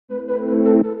This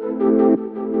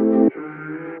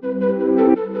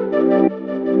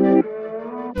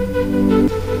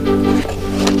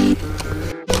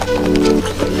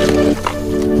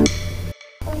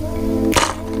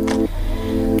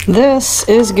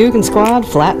is GOOGAN Squad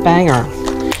Flat Banger.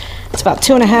 It's about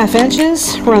 2.5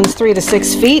 inches, runs 3 to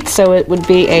 6 feet, so it would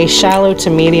be a shallow to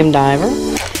medium diver.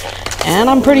 And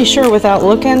I'm pretty sure without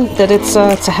looking that it's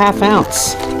a half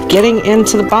ounce. Getting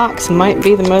into the box might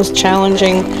be the most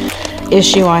challenging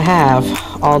issue I have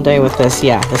all day with this.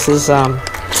 Yeah, this is, well,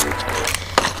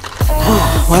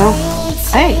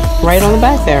 hey, right on the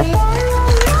back there.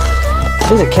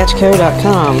 Visit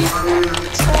catchco.com.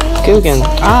 GOOGAN.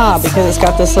 Ah, because it's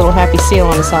got this little happy seal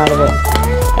on the side of it.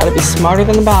 Gotta be smarter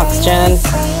than the box, Jen.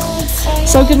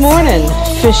 So good morning,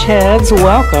 fish heads.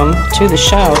 Welcome to the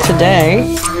show.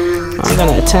 Today, I'm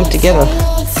gonna attempt to get a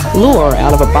lure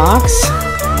out of a box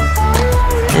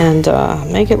and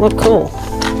make it look cool.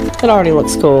 It already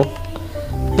looks cool.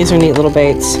 These are neat little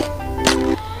baits.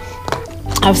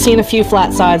 I've seen a few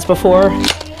flat sides before.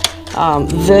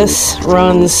 This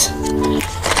runs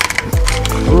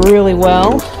really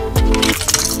well.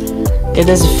 It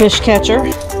is a fish catcher,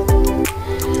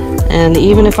 and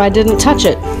even if I didn't touch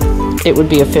it, it would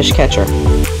be a fish catcher.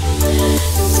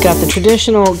 It's got the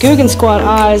traditional GOOGAN Squad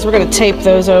eyes. We're going to tape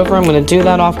those over. I'm going to do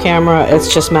that off camera.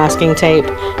 It's just masking tape,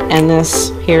 and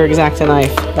this here X-Acto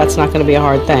knife. That's not going to be a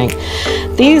hard thing.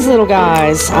 These little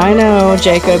guys, I know,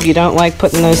 Jacob, you don't like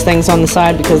putting those things on the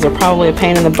side because they're probably a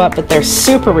pain in the butt, but they're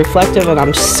super reflective, and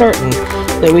I'm certain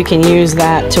that we can use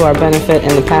that to our benefit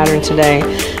in the pattern today.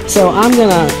 So I'm going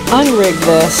to unrig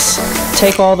this,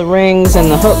 take all the rings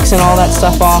and the hooks and all that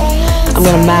stuff off. I'm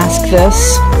going to mask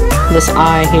this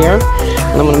eye here,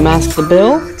 and I'm going to mask the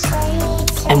bill,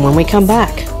 and when we come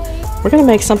back, we're going to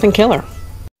make something killer.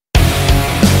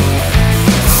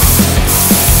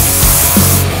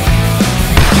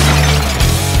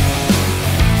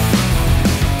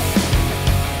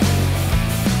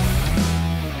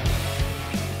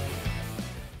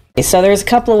 So there's a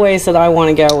couple of ways that I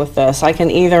want to go with this. I can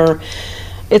either,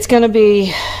 it's going to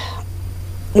be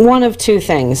one of two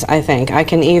things, I think. I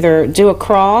can either do a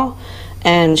crawl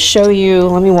and show you,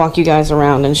 let me walk you guys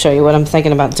around and show you what I'm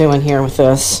thinking about doing here with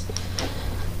this.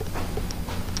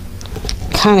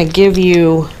 Kind of give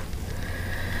you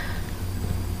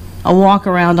a walk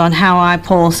around on how I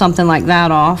pull something like that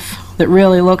off. That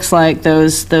really looks like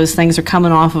those things are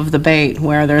coming off of the bait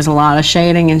where there's a lot of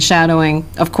shading and shadowing.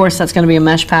 Of course, that's going to be a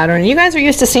mesh pattern. You guys are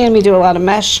used to seeing me do a lot of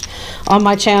mesh on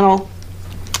my channel.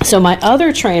 So my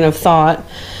other train of thought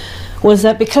was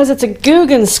that because it's a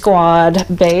GOOGAN Squad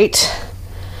bait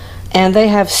and they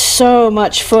have so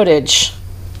much footage,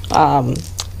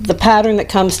 the pattern that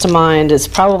comes to mind is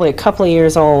probably a couple of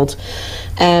years old,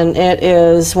 and it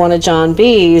is one of John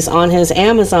B's on his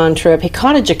Amazon trip. He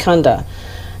caught a jacunda.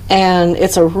 And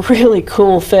it's a really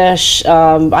cool fish.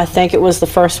 I think it was the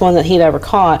first one that he'd ever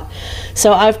caught.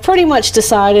 So I've pretty much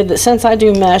decided that since I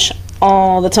do mesh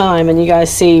all the time, and you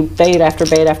guys see bait after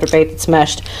bait after bait that's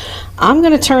meshed, I'm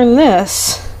going to turn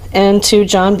this into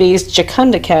John B's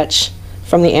jacunda catch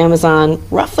from the Amazon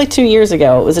roughly 2 years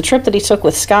ago. It was a trip that he took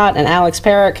with Scott and Alex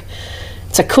Perrick.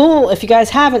 It's a cool, if you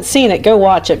guys haven't seen it, go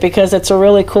watch it because it's a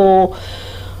really cool.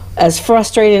 As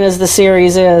frustrating as the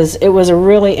series is, it was a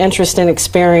really interesting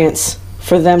experience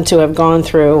for them to have gone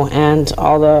through, and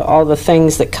all the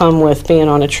things that come with being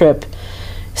on a trip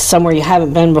somewhere you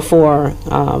haven't been before,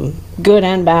 good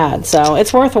and bad. So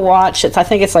it's worth a watch. I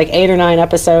think it's like 8 or 9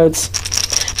 episodes,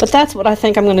 but that's what I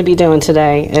think I'm going to be doing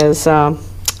today is John's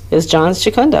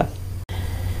jacunda.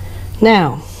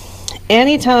 Now,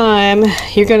 anytime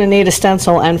you're going to need a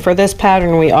stencil, and for this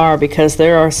pattern we are, because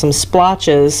there are some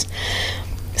splotches.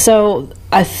 So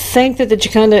I think that the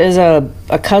jacunda is a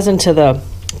cousin to the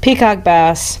peacock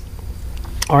bass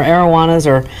or arowanas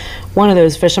or one of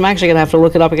those fish. I'm actually going to have to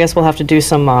look it up. I guess we'll have to do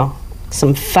some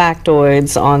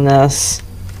factoids on this.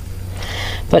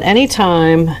 But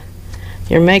anytime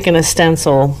you're making a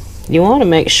stencil, you want to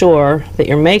make sure that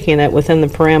you're making it within the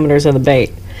parameters of the bait.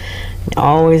 You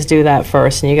always do that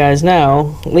first. And you guys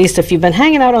know, at least if you've been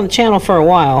hanging out on the channel for a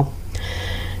while,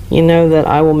 you know that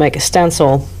I will make a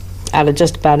stencil out of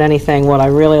just about anything. What I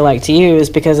really like to use,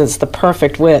 because it's the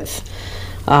perfect width,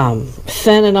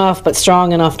 thin enough but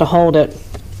strong enough to hold it,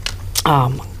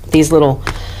 these little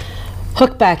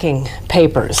hook backing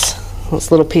papers,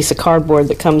 this little piece of cardboard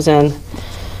that comes in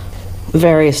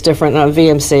various different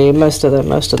VMC, most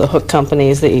of the hook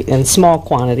companies that in small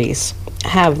quantities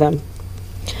have them.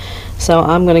 So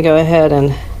I'm going to go ahead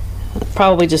and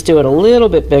probably just do it a little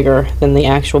bit bigger than the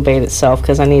actual bait itself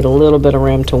because I need a little bit of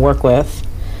room to work with.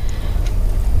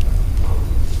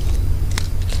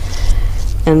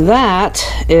 And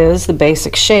that is the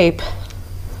basic shape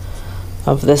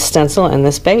of this stencil and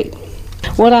this bait.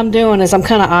 What I'm doing is I'm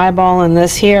kind of eyeballing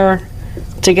this here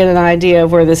to get an idea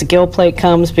of where this gill plate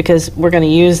comes, because we're going to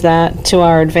use that to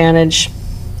our advantage.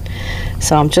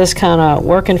 So I'm just kind of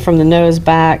working from the nose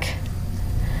back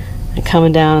and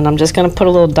coming down, and I'm just going to put a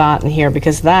little dot in here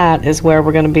because that is where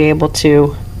we're going to be able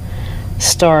to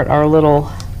start our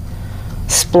little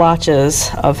splotches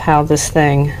of how this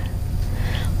thing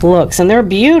looks. And they're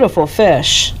beautiful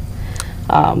fish.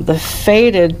 The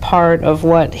faded part of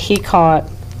what he caught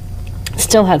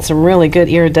still had some really good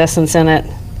iridescence in it.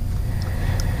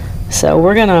 So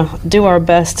we're gonna do our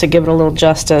best to give it a little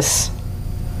justice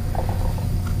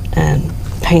and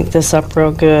paint this up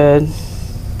real good.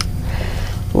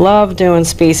 Love doing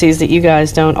species that you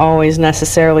guys don't always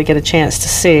necessarily get a chance to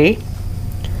see.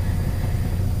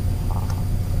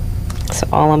 So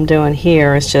all I'm doing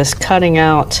here is just cutting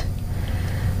out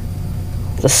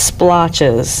the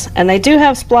splotches, and they do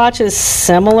have splotches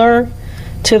similar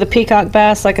to the peacock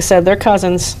bass. Like I said, they're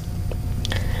cousins,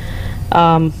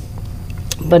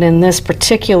 but in this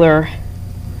particular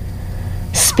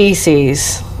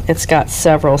species it's got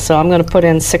several, so I'm going to put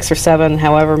in 6 or 7,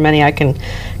 however many I can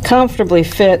comfortably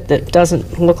fit that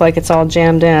doesn't look like it's all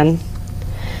jammed in,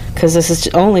 because this is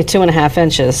only 2.5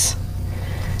 inches,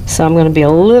 so I'm going to be a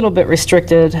little bit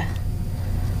restricted.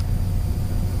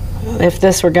 If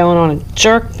this were going on a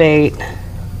jerk bait,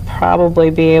 probably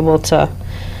be able to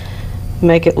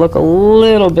make it look a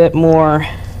little bit more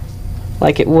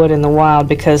like it would in the wild,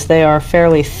 because they are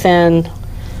fairly thin,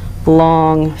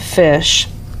 long fish.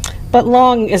 But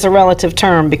long is a relative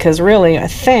term, because really I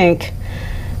think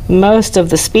most of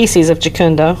the species of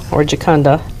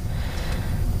Jacunda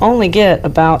only get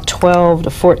about 12 to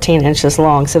 14 inches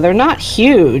long, so they're not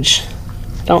huge.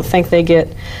 I don't think they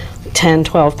get 10,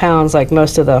 12 pounds like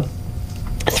most of the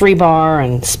 3-bar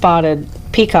and spotted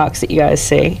peacocks that you guys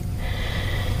see.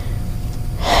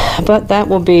 But that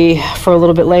will be for a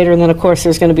little bit later, and then of course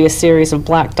there's going to be a series of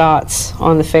black dots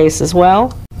on the face as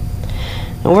well.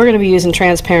 And we're going to be using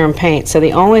transparent paint, so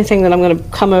the only thing that I'm going to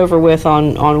come over with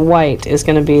on white is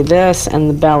going to be this and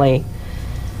the belly.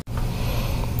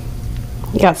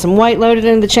 Got some white loaded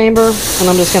into the chamber, and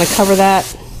I'm just going to cover that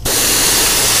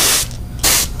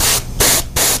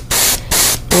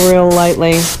real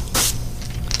lightly.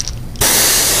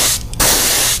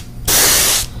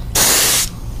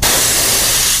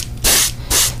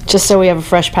 Just so we have a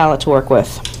fresh palette to work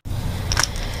with.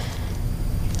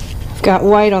 I've got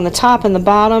white on the top and the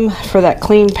bottom for that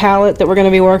clean palette that we're going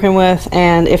to be working with.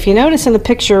 And if you notice in the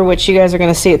picture, which you guys are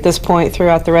going to see at this point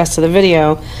throughout the rest of the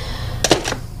video,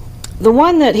 the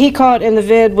one that he caught in the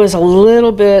vid was a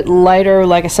little bit lighter.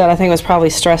 Like I said, I think it was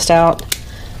probably stressed out.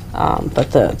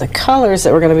 But the colors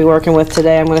that we're going to be working with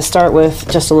today, I'm going to start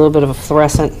with just a little bit of a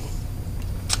fluorescent.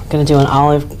 I'm going to do an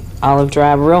olive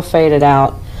drab, real faded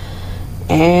out.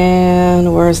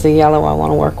 And where's the yellow I want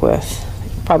to work with?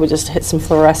 Probably just hit some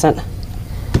fluorescent.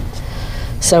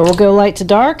 So we'll go light to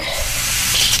dark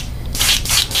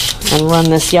and run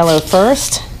this yellow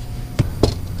first.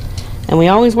 And we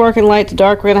always work in light to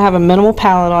dark. We're going to have a minimal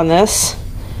palette on this.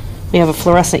 We have a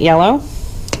fluorescent yellow.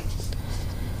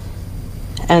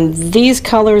 And these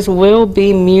colors will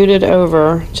be muted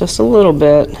over just a little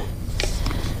bit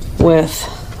with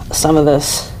some of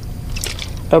this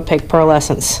opaque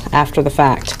pearlescence after the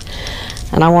fact.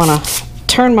 And I want to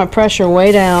turn my pressure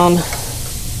way down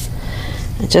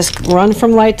and just run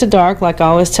from light to dark like I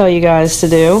always tell you guys to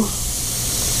do.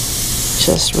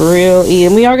 Just real easy.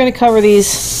 And we are going to cover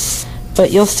these,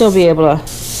 but you'll still be able to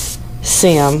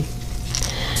see them.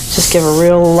 Just give a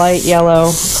real light yellow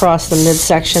across the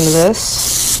midsection of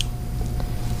this.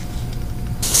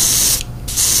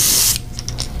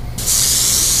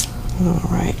 All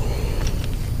right.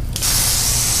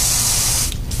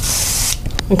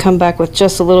 And come back with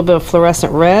just a little bit of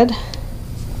fluorescent red.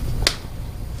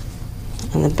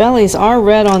 And the bellies are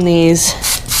red on these,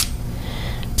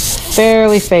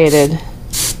 fairly faded.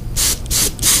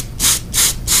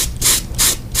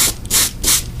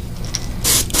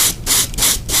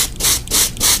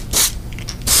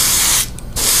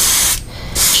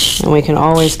 And we can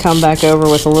always come back over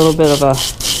with a little bit of a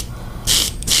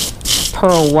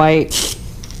pearl white.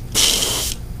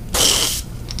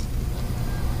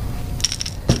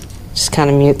 Just kind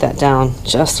of mute that down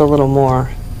just a little more.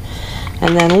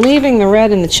 And then leaving the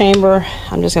red in the chamber,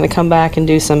 I'm just going to come back and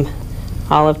do some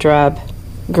olive drab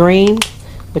green,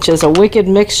 which is a wicked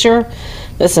mixture.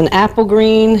 It's an apple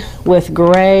green with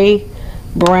gray,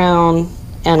 brown,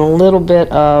 and a little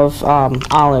bit of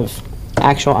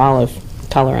actual olive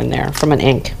color in there from an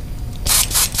ink.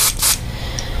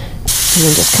 And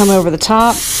then just come over the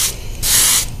top.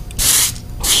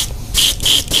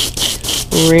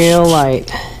 Real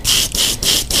light.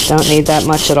 Don't need that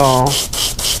much at all,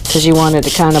 because you want it to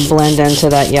kind of blend into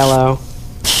that yellow.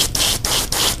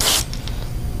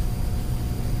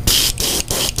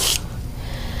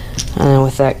 And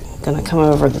with that, I'm going to come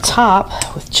over the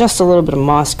top with just a little bit of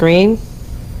moss green,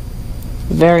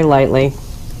 very lightly.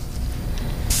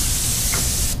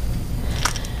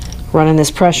 Running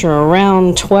this pressure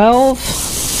around 12,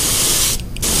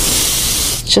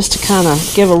 just to kind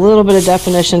of give a little bit of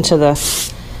definition to the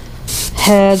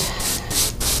head,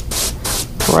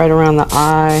 right around the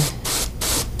eye.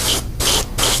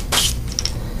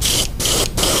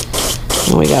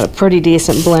 And we got a pretty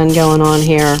decent blend going on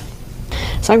here.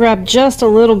 So I grabbed just a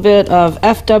little bit of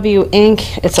FW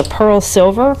ink. It's a pearl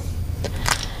silver.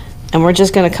 And we're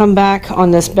just going to come back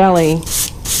on this belly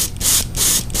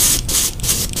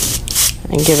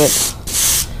and give it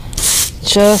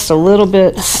just a little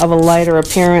bit of a lighter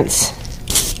appearance.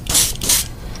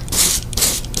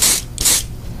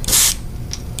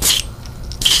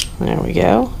 There we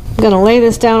go. I'm going to lay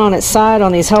this down on its side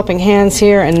on these helping hands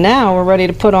here, and now we're ready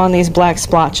to put on these black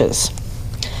splotches.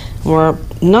 We're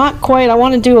not quite, I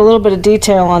want to do a little bit of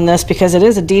detail on this because it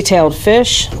is a detailed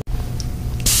fish. I'm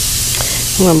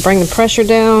going to bring the pressure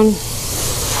down.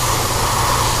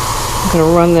 I'm going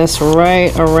to run this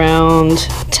right around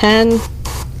 10.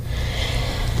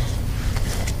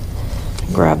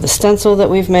 Grab the stencil that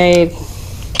we've made.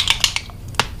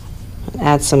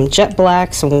 Add some jet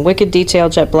black, some wicked detail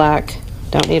jet black.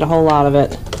 Don't need a whole lot of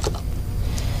it.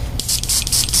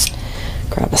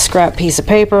 Grab a scrap piece of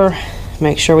paper.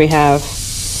 Make sure we have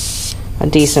a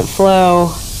decent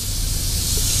flow.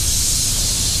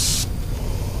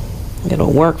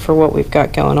 It'll work for what we've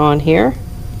got going on here.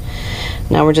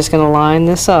 Now we're just going to line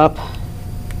this up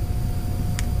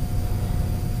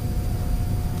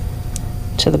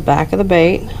to the back of the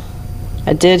bait.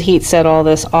 I did heat set all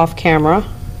this off camera,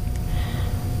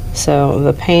 so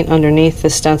the paint underneath the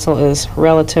stencil is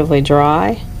relatively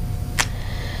dry.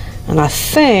 And I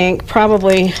think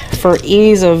probably for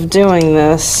ease of doing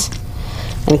this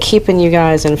and keeping you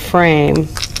guys in frame,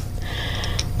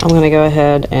 I'm going to go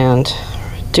ahead and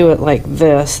do it like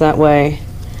this. That way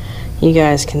you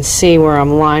guys can see where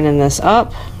I'm lining this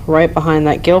up right behind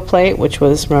that gill plate, which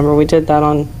was, remember, we did that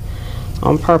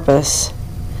on purpose.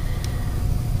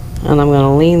 And I'm going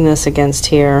to lean this against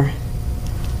here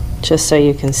just so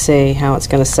you can see how it's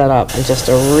going to set up. And just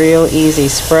a real easy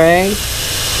spray.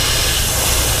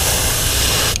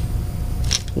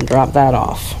 And drop that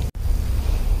off.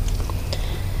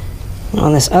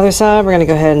 On this other side, we're going to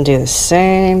go ahead and do the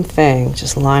same thing.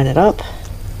 Just line it up.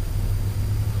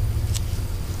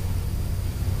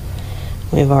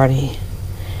 We've already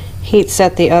heat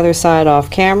set the other side off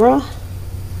camera.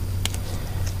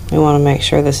 We want to make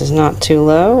sure this is not too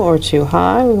low or too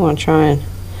high. We want to try and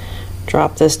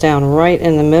drop this down right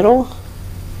in the middle.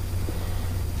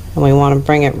 And we want to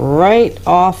bring it right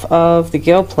off of the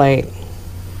gill plate.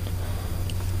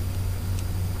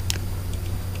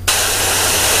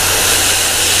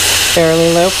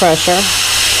 Fairly low pressure.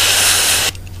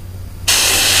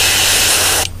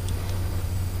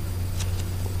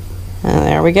 And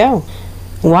there we go.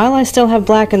 While I still have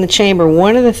black in the chamber,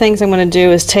 one of the things I'm going to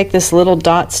do is take this little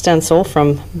dot stencil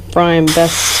from Brian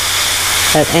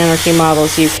Best at Anarchy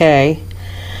Models UK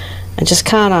and just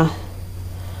kind of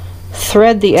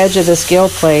thread the edge of this gill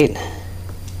plate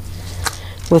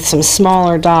with some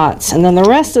smaller dots. And then the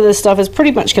rest of this stuff is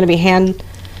pretty much going to be hand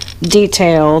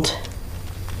detailed.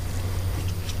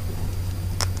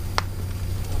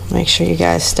 Make sure you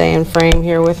guys stay in frame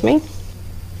here with me.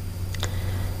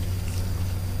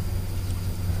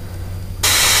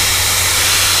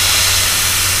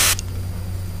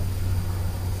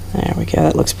 There we go,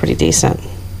 that looks pretty decent.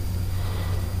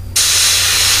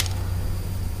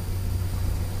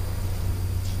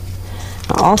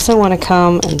 I also want to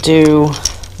come and do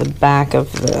the back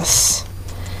of this,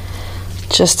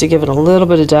 just to give it a little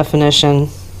bit of definition.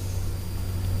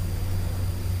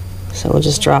 So we'll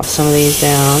just drop some of these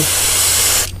down.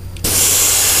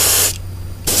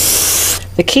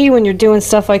 The key when you're doing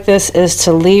stuff like this is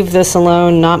to leave this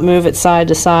alone, not move it side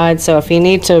to side. So if you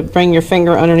need to bring your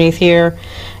finger underneath here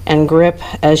and grip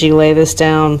as you lay this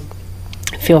down,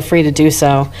 feel free to do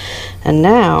so. And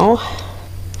now,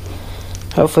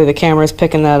 hopefully the camera is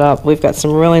picking that up. We've got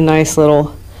some really nice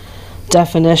little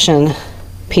definition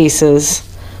pieces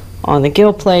on the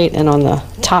gill plate and on the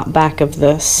top back of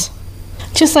this.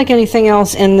 Just like anything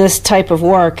else in this type of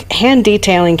work, hand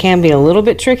detailing can be a little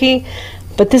bit tricky,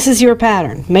 But this is your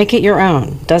pattern. Make it your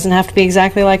own. Doesn't have to be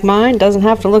exactly like mine. Doesn't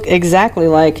have to look exactly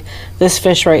like this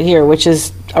fish right here, which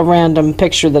is a random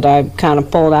picture that I kind of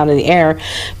pulled out of the air.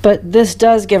 But this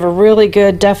does give a really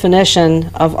good definition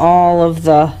of all of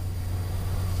the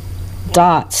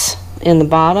dots in the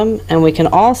bottom. And we can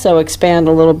also expand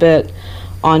a little bit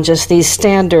on just these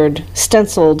standard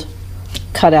stenciled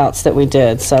cutouts that we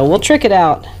did. So we'll trick it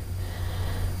out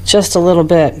just a little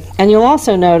bit. And you'll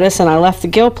also notice, and I left the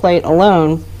gill plate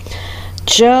alone,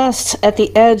 just at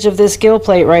the edge of this gill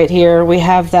plate right here, we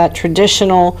have that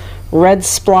traditional red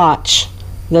splotch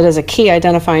that is a key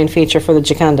identifying feature for the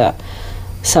Jacunda.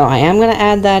 So I am going to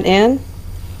add that in,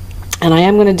 and I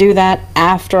am going to do that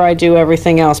after I do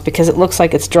everything else, because it looks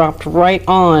like it's dropped right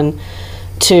on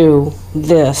to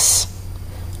this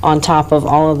on top of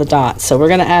all of the dots. So we're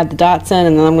going to add the dots in,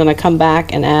 and then I'm going to come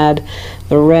back and add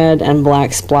the red and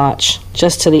black splotch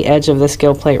just to the edge of this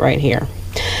gill plate right here.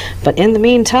 But in the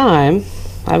meantime,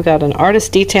 I've got an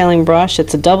artist detailing brush.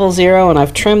 It's a 00, and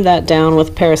I've trimmed that down with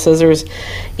a pair of scissors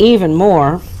even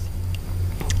more.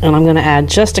 And I'm going to add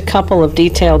just a couple of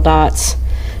detail dots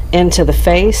into the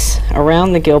face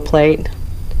around the gill plate,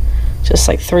 just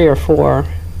like 3 or 4.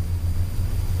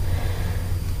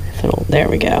 If it'll, there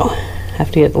we go. Have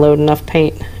to get load enough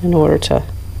paint in order to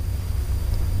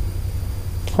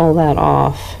pull that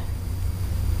off.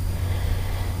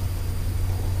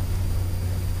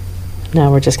 Now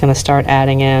we're just going to start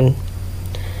adding in,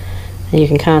 and you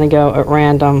can kind of go at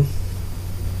random,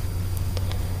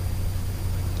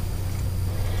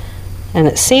 and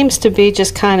it seems to be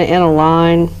just kind of in a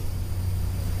line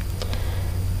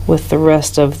with the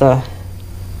rest of the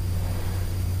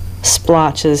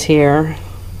splotches here,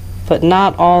 but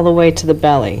not all the way to the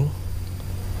belly.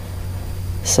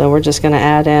 So we're just going to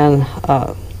add in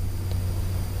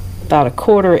about a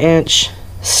 1/4 inch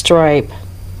stripe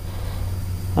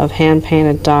of hand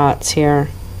painted dots here.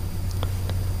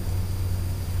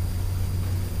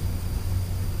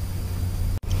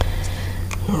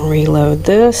 I'll reload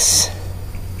this.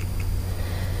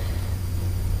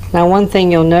 Now one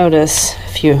thing you'll notice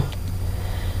if you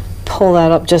pull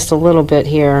that up just a little bit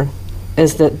here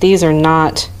is that these are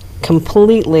not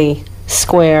completely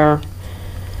square.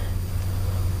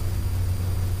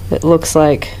 It looks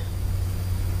like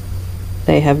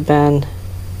they have been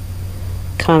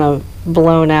kind of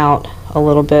blown out a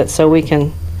little bit, so we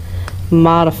can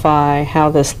modify how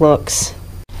this looks.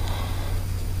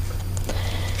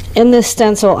 In this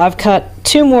stencil, I've cut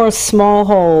 2 more small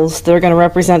holes that are going to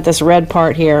represent this red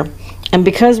part here. And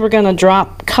because we're going to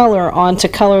drop color onto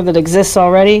color that exists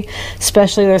already,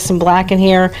 especially there's some black in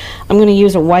here, I'm going to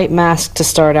use a white mask to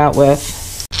start out with.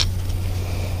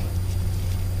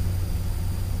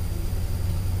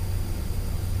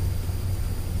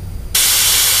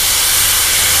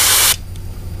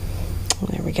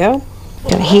 There we go.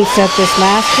 Going to heat set this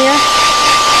mask here.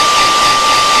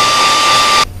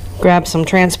 Grab some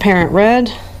transparent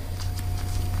red.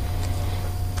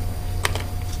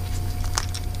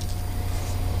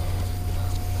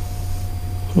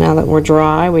 Now that we're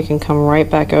dry, we can come right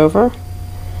back over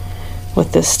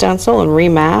with this stencil and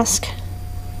remask.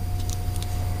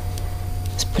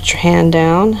 Just put your hand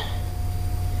down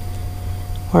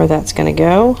where that's going to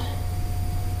go.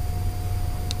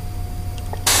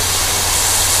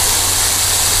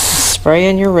 Spray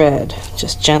in your red.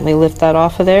 Just gently lift that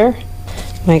off of there.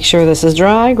 Make sure this is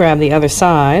dry. Grab the other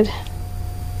side.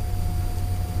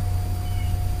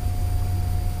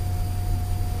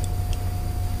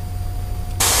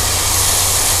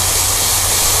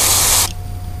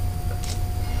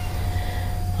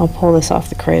 I'll pull this off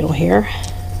the cradle here.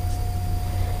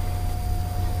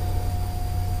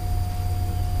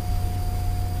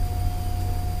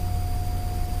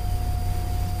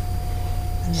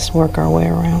 And just work our way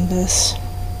around this.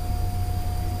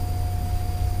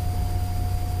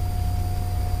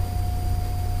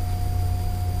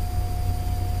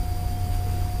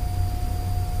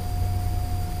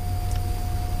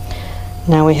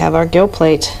 Now we have our gill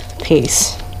plate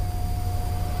piece.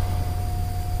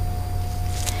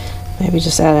 Maybe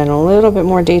just add in a little bit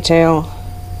more detail,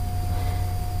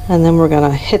 and then we're going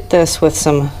to hit this with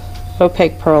some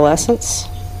opaque pearlescence.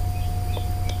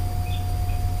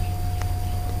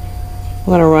 I'm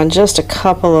going to run just a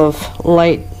couple of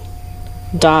light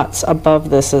dots above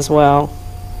this as well.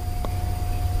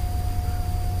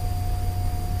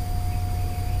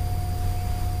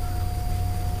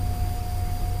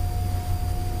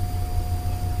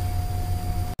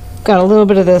 Got a little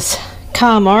bit of this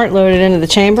calm art loaded into the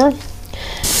chamber.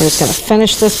 We're just going to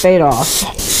finish this bait off.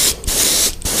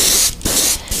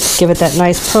 Give it that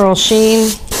nice pearl sheen.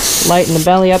 Lighten the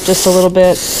belly up just a little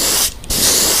bit.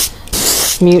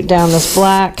 mute down this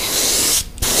black.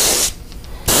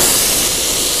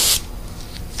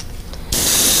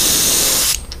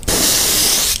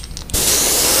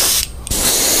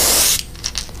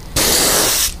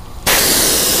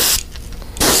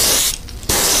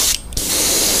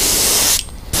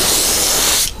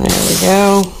 There we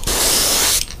go.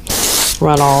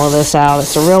 Run all of this out.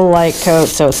 It's a real light coat,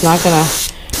 so it's not going to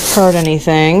hurt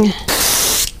anything.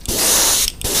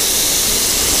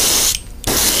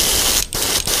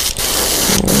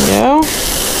 There we go.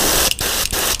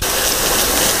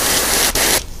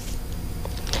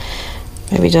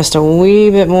 Maybe just a wee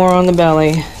bit more on the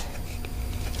belly.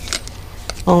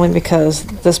 Only because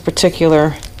this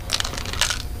particular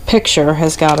picture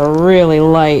has got a really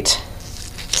light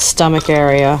stomach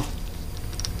area.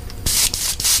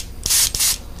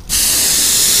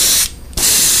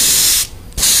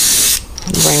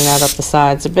 Bring that up the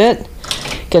sides a bit.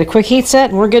 Get a quick heat set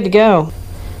and we're good to go.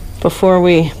 Before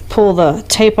we pull the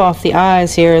tape off the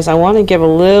eyes here, is I want to give a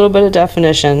little bit of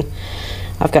definition.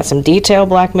 I've got some detail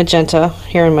black magenta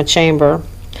here in my chamber,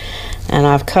 and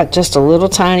I've cut just a little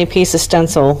tiny piece of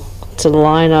stencil to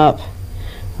line up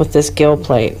with this gill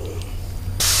plate.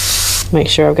 Make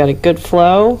sure I've got a good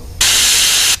flow.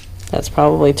 That's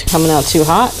probably coming out too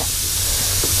hot,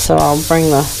 so I'll bring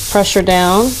the pressure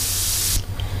down.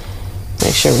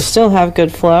 Make sure we still have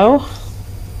good flow.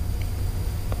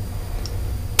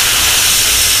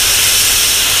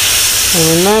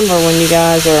 And remember, when you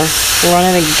guys are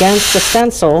running against the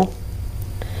stencil,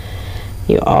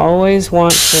 you always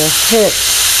want to hit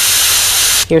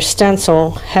your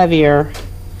stencil heavier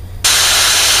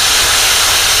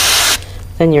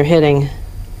than you're hitting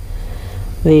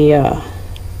the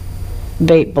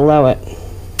bait below it.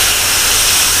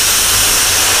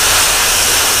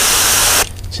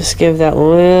 Just give that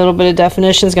little bit of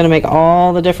definition. It's going to make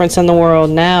all the difference in the world.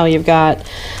 Now you've got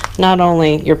not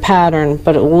only your pattern,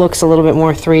 but it looks a little bit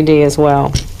more 3D as well.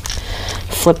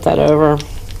 Flip that over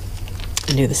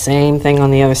and do the same thing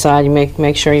on the other side. You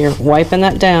make sure you're wiping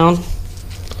that down.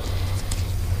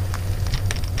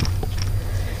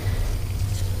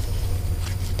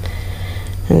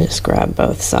 And just grab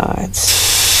both sides.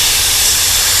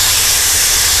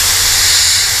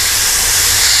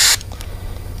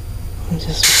 And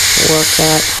just work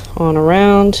that on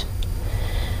around.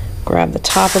 Grab the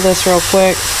top of this real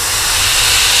quick.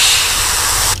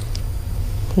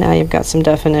 Now you've got some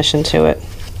definition to it.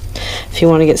 If you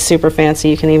want to get super fancy,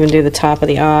 you can even do the top of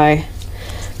the eye,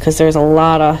 because there's a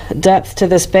lot of depth to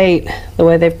this bait, the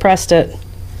way they've pressed it.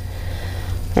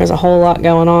 There's a whole lot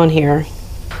going on here.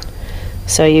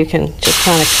 So you can just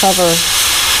kind of cover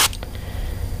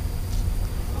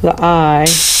the eye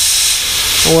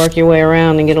and work your way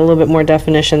around and get a little bit more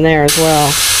definition there as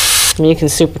well. I mean, you can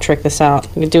super trick this out.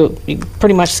 You can do it,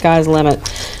 pretty much sky's the limit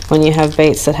when you have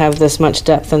baits that have this much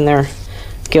depth in their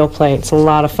gill plate. It's a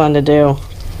lot of fun to do.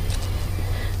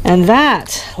 And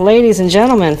that, ladies and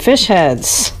gentlemen, fish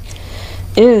heads,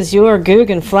 is your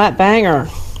GOOGAN flat banger.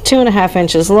 2.5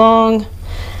 inches long,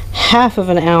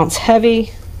 1/2 ounce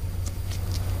heavy.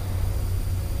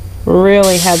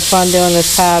 Really had fun doing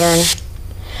this pattern.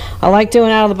 I like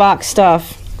doing out of the box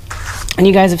stuff, and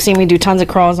you guys have seen me do tons of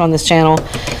crawls on this channel,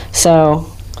 so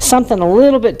something a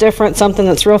little bit different, something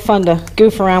that's real fun to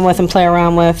goof around with and play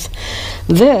around with.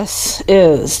 This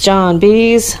is John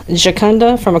B's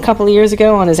Jekyll from a couple of years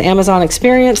ago on his Amazon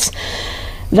experience.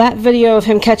 That video of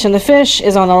him catching the fish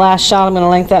is on the last shot. I'm going to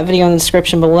link that video in the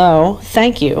description below.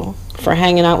 Thank you for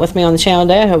hanging out with me on the channel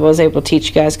today. I hope I was able to teach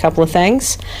you guys a couple of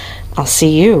things. I'll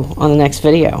see you on the next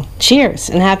video. Cheers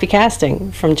and happy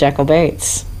casting from Jekyll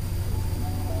Baits.